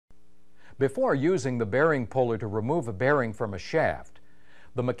Before using the bearing puller to remove a bearing from a shaft,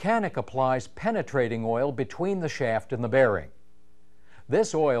 the mechanic applies penetrating oil between the shaft and the bearing.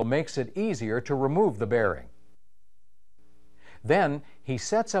 This oil makes it easier to remove the bearing. Then he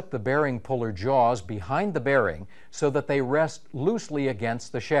sets up the bearing puller jaws behind the bearing so that they rest loosely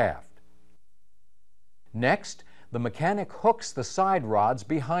against the shaft. Next, the mechanic hooks the side rods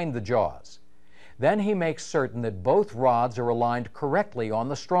behind the jaws. Then he makes certain that both rods are aligned correctly on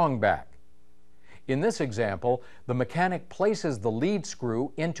the strong back. In this example, the mechanic places the lead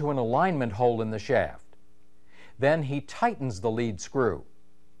screw into an alignment hole in the shaft. Then he tightens the lead screw.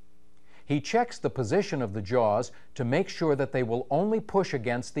 He checks the position of the jaws to make sure that they will only push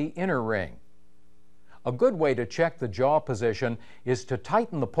against the inner ring. A good way to check the jaw position is to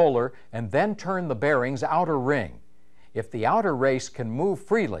tighten the puller and then turn the bearing's outer ring. If the outer race can move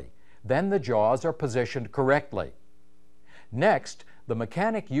freely, then the jaws are positioned correctly. Next, the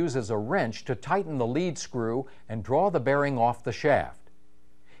mechanic uses a wrench to tighten the lead screw and draw the bearing off the shaft.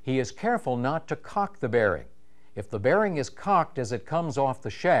 He is careful not to cock the bearing. If the bearing is cocked as it comes off the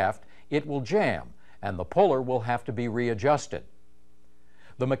shaft, it will jam and the puller will have to be readjusted.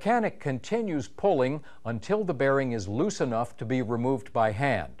 The mechanic continues pulling until the bearing is loose enough to be removed by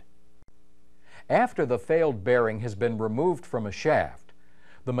hand. After the failed bearing has been removed from a shaft,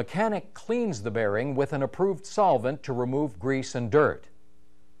 the mechanic cleans the bearing with an approved solvent to remove grease and dirt.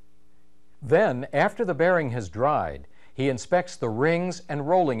 Then, after the bearing has dried, he inspects the rings and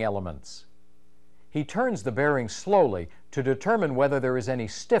rolling elements. He turns the bearing slowly to determine whether there is any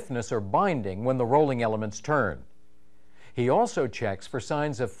stiffness or binding when the rolling elements turn. He also checks for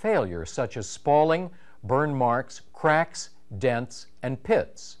signs of failure such as spalling, burn marks, cracks, dents, and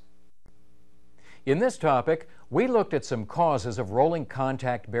pits. In this topic, we looked at some causes of rolling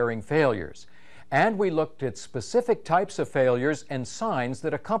contact bearing failures, and we looked at specific types of failures and signs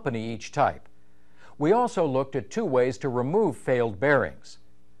that accompany each type. We also looked at 2 ways to remove failed bearings.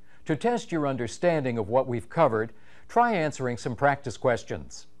 To test your understanding of what we've covered, try answering some practice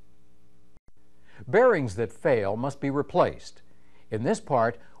questions. Bearings that fail must be replaced. In this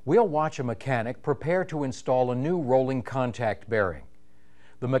part, we'll watch a mechanic prepare to install a new rolling contact bearing.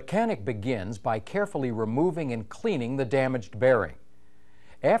 The mechanic begins by carefully removing and cleaning the damaged bearing.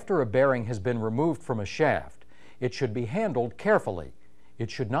 After a bearing has been removed from a shaft, it should be handled carefully.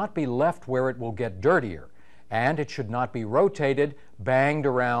 It should not be left where it will get dirtier, and it should not be rotated, banged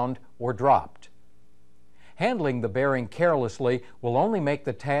around, or dropped. Handling the bearing carelessly will only make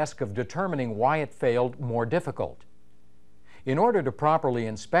the task of determining why it failed more difficult. In order to properly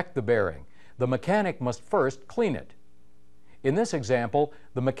inspect the bearing, the mechanic must first clean it. In this example,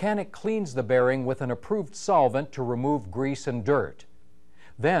 the mechanic cleans the bearing with an approved solvent to remove grease and dirt.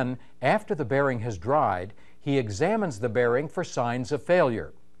 Then, after the bearing has dried, he examines the bearing for signs of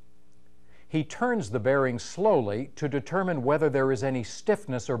failure. He turns the bearing slowly to determine whether there is any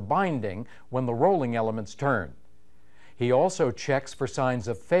stiffness or binding when the rolling elements turn. He also checks for signs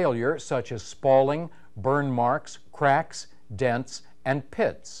of failure such as spalling, burn marks, cracks, dents, and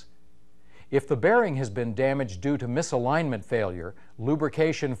pits. If the bearing has been damaged due to misalignment failure,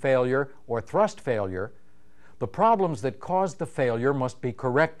 lubrication failure, or thrust failure, the problems that caused the failure must be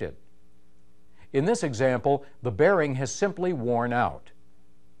corrected. In this example, the bearing has simply worn out.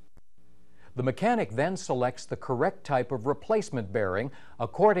 The mechanic then selects the correct type of replacement bearing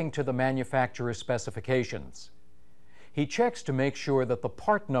according to the manufacturer's specifications. He checks to make sure that the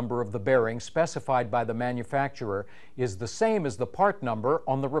part number of the bearing specified by the manufacturer is the same as the part number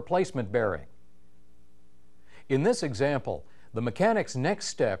on the replacement bearing. In this example, the mechanic's next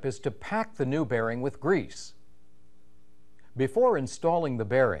step is to pack the new bearing with grease. Before installing the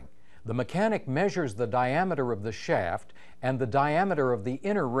bearing, the mechanic measures the diameter of the shaft and the diameter of the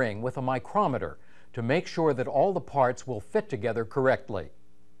inner ring with a micrometer to make sure that all the parts will fit together correctly.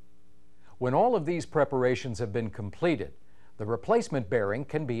 When all of these preparations have been completed, the replacement bearing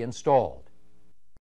can be installed.